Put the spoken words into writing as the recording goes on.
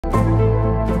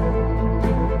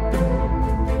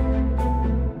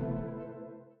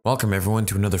Welcome everyone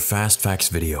to another Fast Facts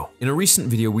video. In a recent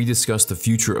video, we discussed the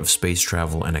future of space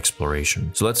travel and exploration.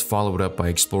 So let's follow it up by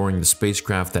exploring the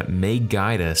spacecraft that may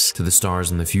guide us to the stars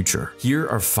in the future. Here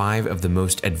are 5 of the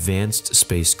most advanced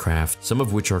spacecraft, some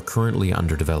of which are currently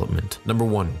under development. Number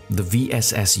 1, the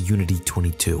VSS Unity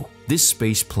 22. This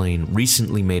space plane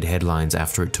recently made headlines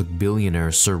after it took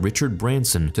billionaire Sir Richard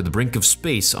Branson to the brink of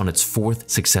space on its 4th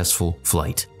successful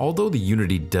flight. Although the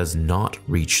Unity does not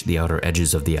reach the outer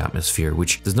edges of the atmosphere,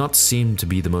 which does not seem to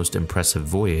be the most impressive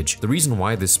voyage, the reason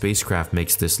why this spacecraft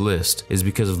makes this list is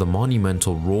because of the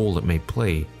monumental role it may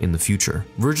play in the future.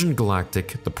 Virgin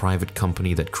Galactic, the private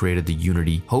company that created the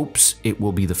Unity, hopes it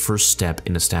will be the first step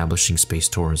in establishing space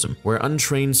tourism, where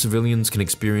untrained civilians can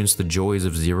experience the joys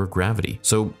of zero gravity.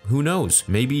 So who knows?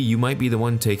 Maybe you might be the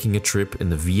one taking a trip in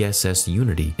the VSS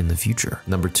Unity in the future.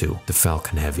 Number 2, the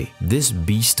Falcon Heavy. This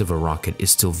beast of a rocket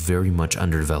is still very much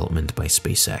under development by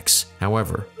SpaceX.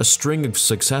 However, a string of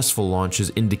successful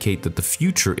launches indicate that the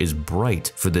future is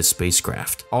bright for this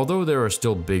spacecraft. Although there are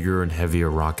still bigger and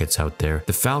heavier rockets out there,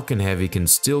 the Falcon Heavy can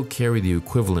still carry the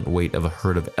equivalent weight of a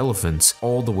herd of elephants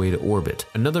all the way to orbit.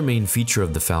 Another main feature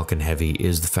of the Falcon Heavy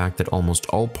is the fact that almost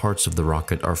all parts of the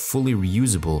rocket are fully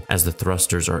reusable, as the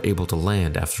thrusters are able to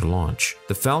land after launch.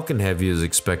 The Falcon Heavy is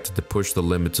expected to push the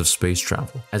limits of space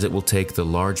travel, as it will take the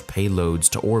large payloads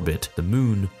to orbit, the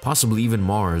moon, possibly even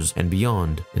Mars, and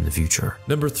beyond in the future.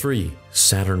 Number 3,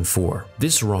 Saturn IV.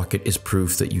 This rocket is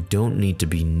proof that you don't need to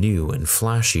be new and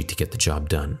flashy to get the job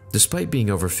done. Despite being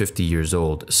over 50 years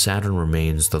old, Saturn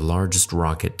remains the largest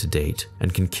rocket to date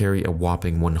and can carry a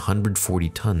whopping 140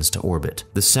 tons to orbit.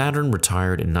 The Saturn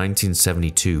retired in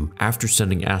 1972 after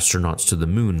sending astronauts to the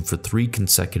moon for 3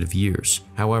 consecutive years.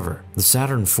 However, the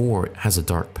Saturn IV has a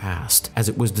dark past, as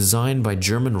it was designed by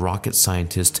German rocket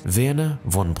scientist Wernher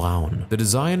von Braun. The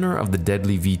designer of the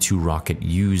deadly V-2 rocket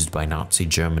used by Nazi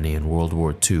Germany in World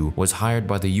War II was hired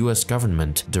by the US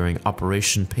government during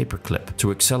Operation Paperclip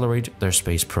to accelerate their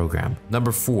space program.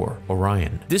 Number 4,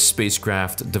 Orion. This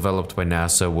spacecraft, developed by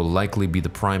NASA, will likely be the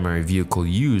primary vehicle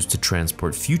used to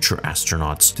transport future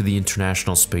astronauts to the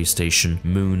International Space Station,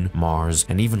 Moon, Mars,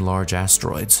 and even large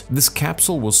asteroids. This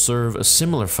capsule will serve a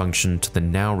similar function to the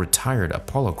now retired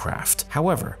Apollo craft.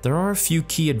 However, there are a few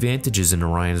key advantages in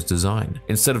Orion's design.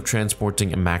 Instead of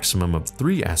transporting a maximum of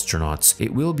 3 astronauts,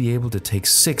 it will be able to take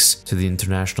 6 to the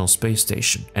International Space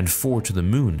Station and 4 to the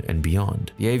moon and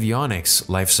beyond. The avionics,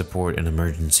 life support and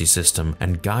emergency system,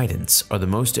 and guidance are the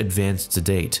most advanced to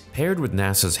date. Paired with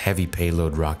NASA's heavy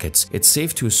payload rockets, it's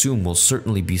safe to assume we'll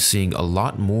certainly be seeing a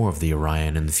lot more of the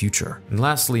Orion in the future. And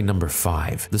lastly, number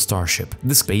 5, the Starship.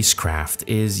 This spacecraft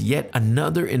is yet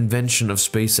another invention of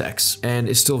SpaceX and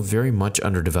is still very much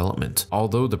under development.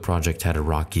 Although the project had a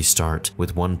rocky start,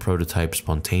 with one prototype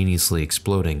spontaneously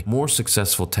exploding, more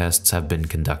successful tests have been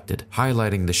conducted,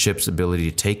 highlighting the ship's ability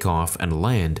to take off and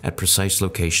land at precise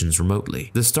locations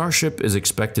remotely. The Starship is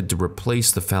expected to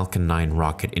replace the Falcon 9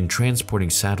 rocket in transporting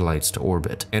satellites to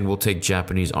orbit, and will take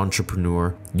Japanese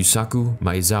entrepreneur Yusaku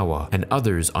Maezawa and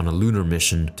others on a lunar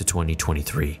mission to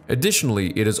 2023.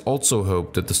 Additionally, it is also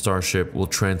hoped that the Starship will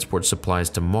transport supplies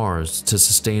to Mars to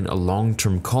sustain a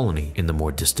long-term colony in the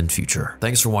more distant future.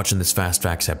 Thanks for watching this Fast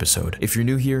Facts episode. If you're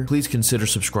new here, please consider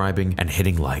subscribing and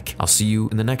hitting like. I'll see you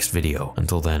in the next video.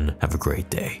 Until then, have a great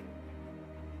day.